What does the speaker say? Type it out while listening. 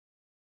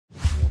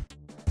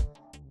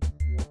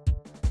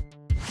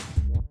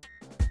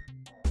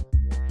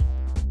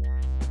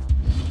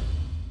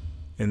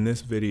In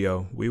this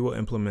video, we will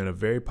implement a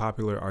very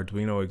popular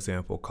Arduino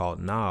example called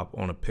Knob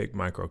on a PIC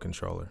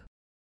microcontroller.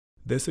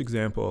 This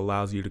example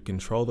allows you to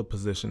control the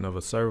position of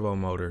a servo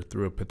motor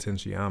through a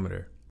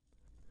potentiometer.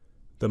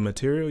 The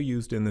material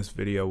used in this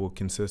video will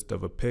consist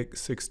of a PIC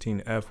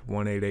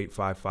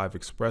 16F18855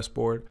 express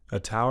board, a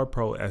Tower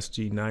Pro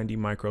SG90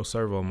 micro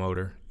servo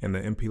motor, and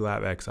the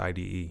MPLAB X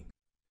IDE.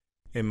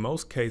 In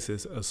most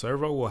cases, a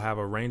servo will have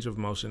a range of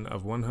motion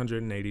of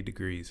 180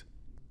 degrees.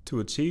 To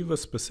achieve a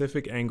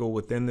specific angle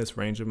within this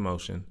range of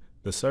motion,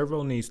 the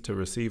servo needs to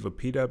receive a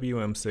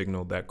PWM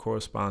signal that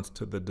corresponds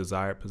to the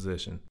desired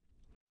position.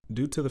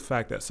 Due to the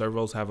fact that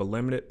servos have a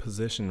limited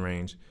position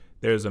range,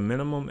 there is a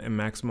minimum and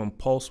maximum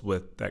pulse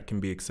width that can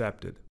be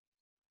accepted.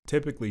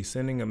 Typically,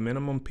 sending a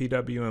minimum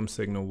PWM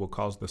signal will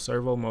cause the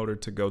servo motor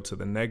to go to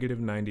the negative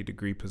 90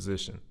 degree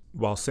position,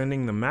 while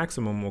sending the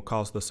maximum will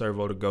cause the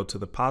servo to go to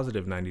the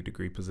positive 90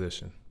 degree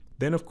position.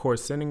 Then of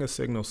course, sending a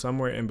signal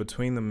somewhere in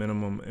between the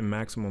minimum and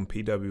maximum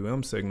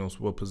PWM signals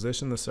will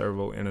position the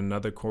servo in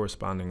another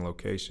corresponding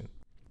location.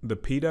 The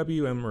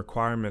PWM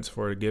requirements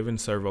for a given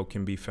servo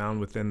can be found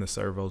within the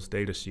servo's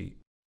datasheet.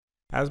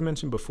 As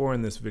mentioned before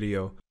in this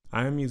video,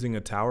 I am using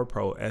a Tower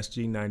Pro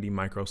SG90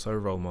 micro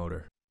servo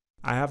motor.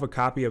 I have a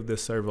copy of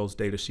this servo's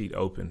datasheet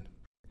open.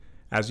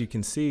 As you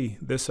can see,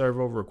 this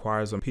servo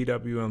requires a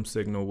PWM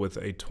signal with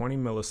a 20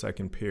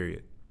 millisecond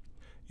period.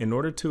 In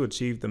order to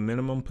achieve the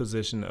minimum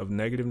position of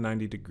negative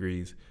 90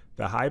 degrees,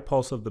 the high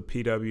pulse of the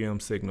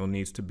PWM signal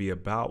needs to be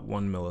about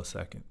 1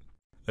 millisecond.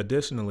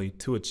 Additionally,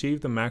 to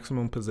achieve the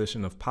maximum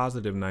position of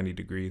positive 90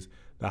 degrees,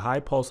 the high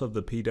pulse of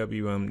the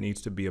PWM needs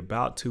to be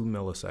about 2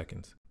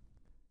 milliseconds.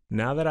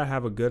 Now that I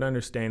have a good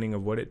understanding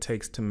of what it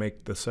takes to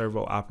make the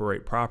servo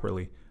operate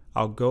properly,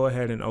 I'll go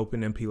ahead and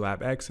open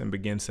MPLAB X and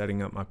begin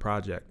setting up my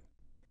project.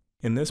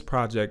 In this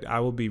project, I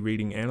will be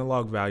reading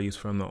analog values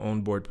from the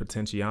onboard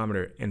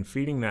potentiometer and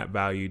feeding that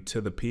value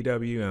to the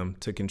PWM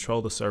to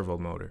control the servo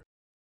motor.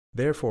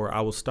 Therefore,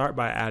 I will start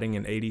by adding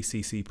an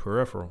ADCC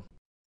peripheral.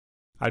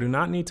 I do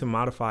not need to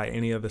modify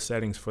any of the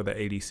settings for the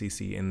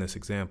ADCC in this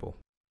example.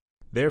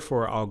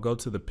 Therefore, I'll go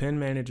to the pin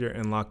manager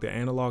and lock the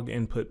analog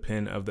input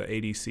pin of the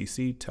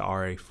ADCC to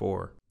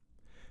RA4.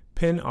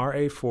 Pin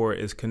RA4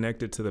 is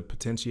connected to the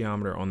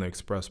potentiometer on the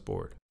express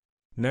board.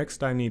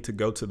 Next, I need to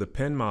go to the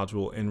pin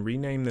module and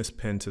rename this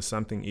pin to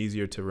something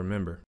easier to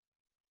remember.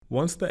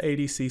 Once the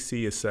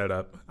ADCC is set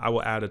up, I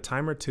will add a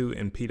timer 2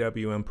 and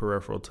PWM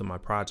peripheral to my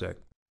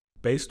project.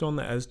 Based on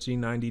the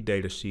SG90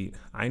 datasheet,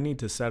 I need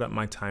to set up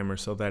my timer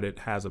so that it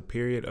has a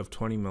period of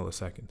 20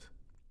 milliseconds.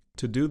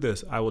 To do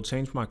this, I will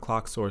change my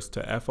clock source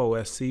to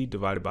FOSC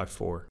divided by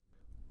 4.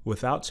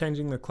 Without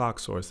changing the clock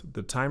source,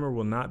 the timer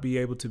will not be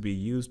able to be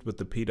used with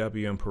the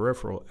PWM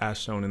peripheral as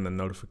shown in the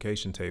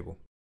notification table.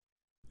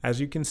 As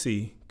you can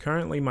see,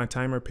 currently my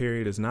timer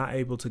period is not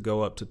able to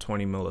go up to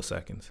 20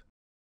 milliseconds.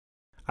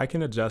 I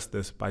can adjust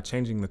this by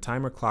changing the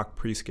timer clock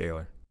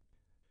prescaler.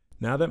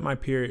 Now that my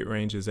period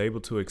range is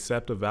able to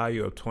accept a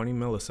value of 20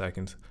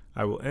 milliseconds,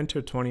 I will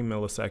enter 20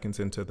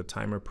 milliseconds into the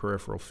timer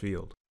peripheral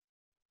field.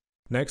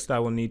 Next, I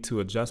will need to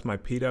adjust my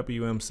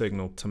PWM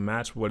signal to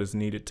match what is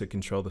needed to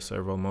control the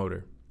servo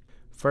motor.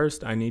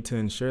 First, I need to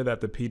ensure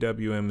that the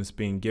PWM is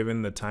being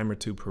given the timer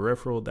 2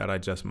 peripheral that I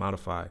just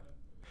modified.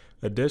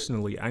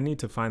 Additionally, I need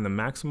to find the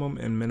maximum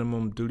and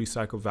minimum duty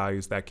cycle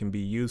values that can be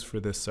used for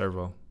this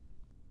servo.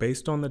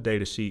 Based on the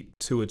datasheet,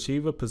 to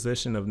achieve a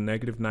position of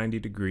negative 90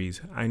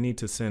 degrees, I need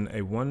to send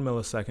a 1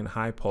 millisecond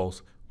high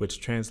pulse, which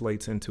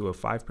translates into a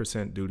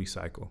 5% duty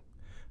cycle.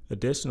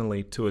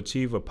 Additionally, to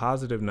achieve a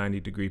positive 90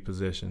 degree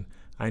position,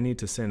 I need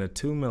to send a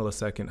 2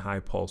 millisecond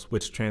high pulse,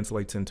 which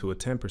translates into a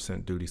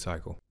 10% duty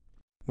cycle.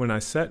 When I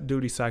set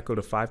duty cycle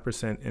to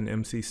 5% in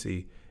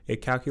MCC,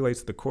 it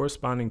calculates the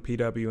corresponding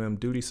PWM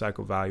duty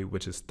cycle value,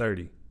 which is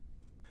 30.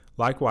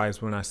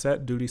 Likewise, when I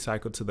set duty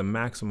cycle to the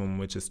maximum,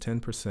 which is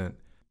 10%,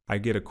 I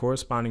get a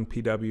corresponding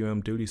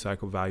PWM duty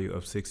cycle value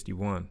of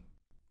 61.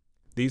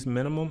 These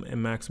minimum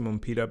and maximum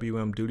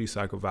PWM duty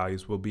cycle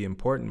values will be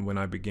important when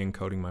I begin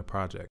coding my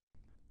project.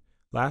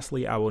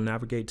 Lastly, I will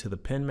navigate to the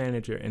pin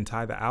manager and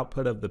tie the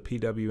output of the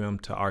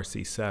PWM to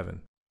RC7.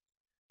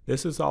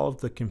 This is all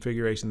of the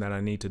configuration that I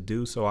need to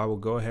do, so I will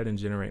go ahead and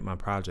generate my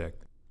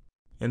project.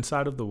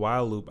 Inside of the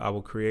while loop, I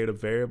will create a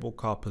variable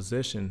called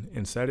position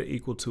and set it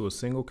equal to a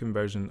single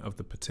conversion of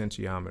the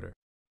potentiometer.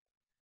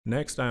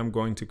 Next, I am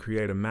going to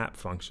create a map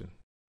function.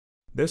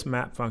 This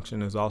map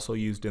function is also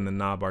used in the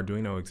Knob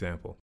Arduino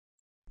example.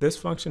 This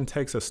function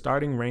takes a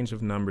starting range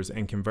of numbers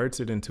and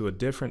converts it into a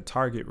different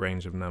target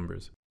range of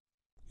numbers.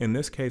 In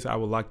this case, I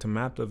would like to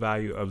map the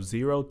value of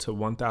 0 to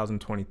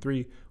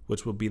 1023,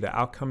 which will be the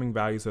outcoming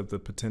values of the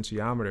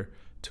potentiometer,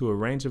 to a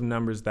range of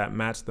numbers that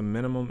match the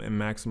minimum and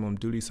maximum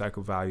duty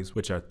cycle values,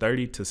 which are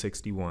 30 to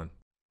 61.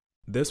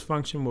 This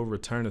function will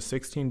return a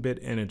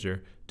 16-bit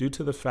integer due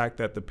to the fact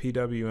that the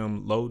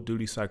PWM load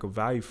duty cycle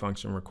value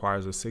function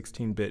requires a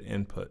 16-bit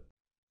input.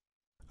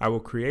 I will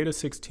create a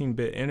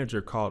 16-bit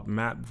integer called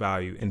map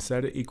value and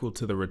set it equal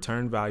to the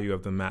return value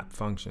of the map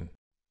function.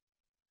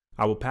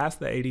 I will pass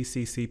the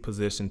ADCC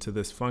position to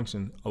this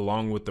function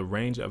along with the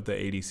range of the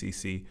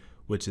ADCC,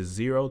 which is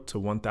 0 to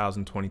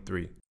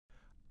 1023.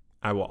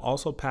 I will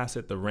also pass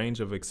it the range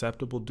of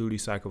acceptable duty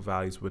cycle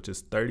values, which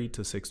is 30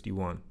 to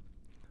 61.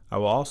 I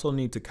will also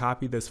need to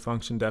copy this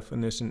function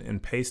definition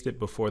and paste it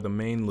before the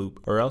main loop,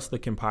 or else the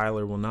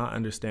compiler will not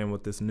understand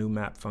what this new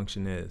map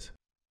function is.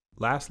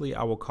 Lastly,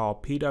 I will call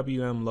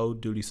PWM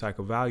load duty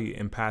cycle value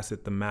and pass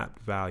it the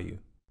mapped value.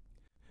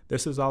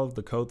 This is all of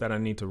the code that I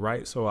need to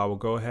write, so I will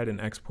go ahead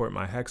and export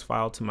my hex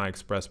file to my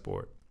express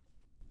board.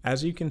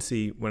 As you can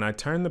see, when I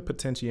turn the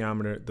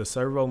potentiometer, the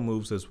servo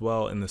moves as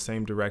well in the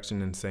same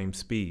direction and same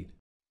speed.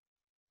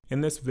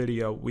 In this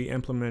video, we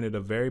implemented a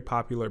very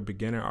popular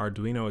beginner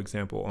Arduino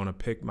example on a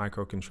PIC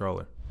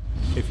microcontroller.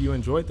 If you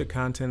enjoyed the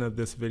content of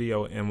this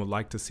video and would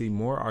like to see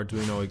more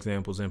Arduino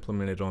examples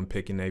implemented on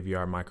PIC and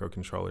AVR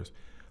microcontrollers,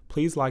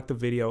 please like the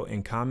video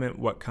and comment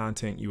what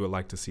content you would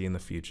like to see in the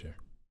future.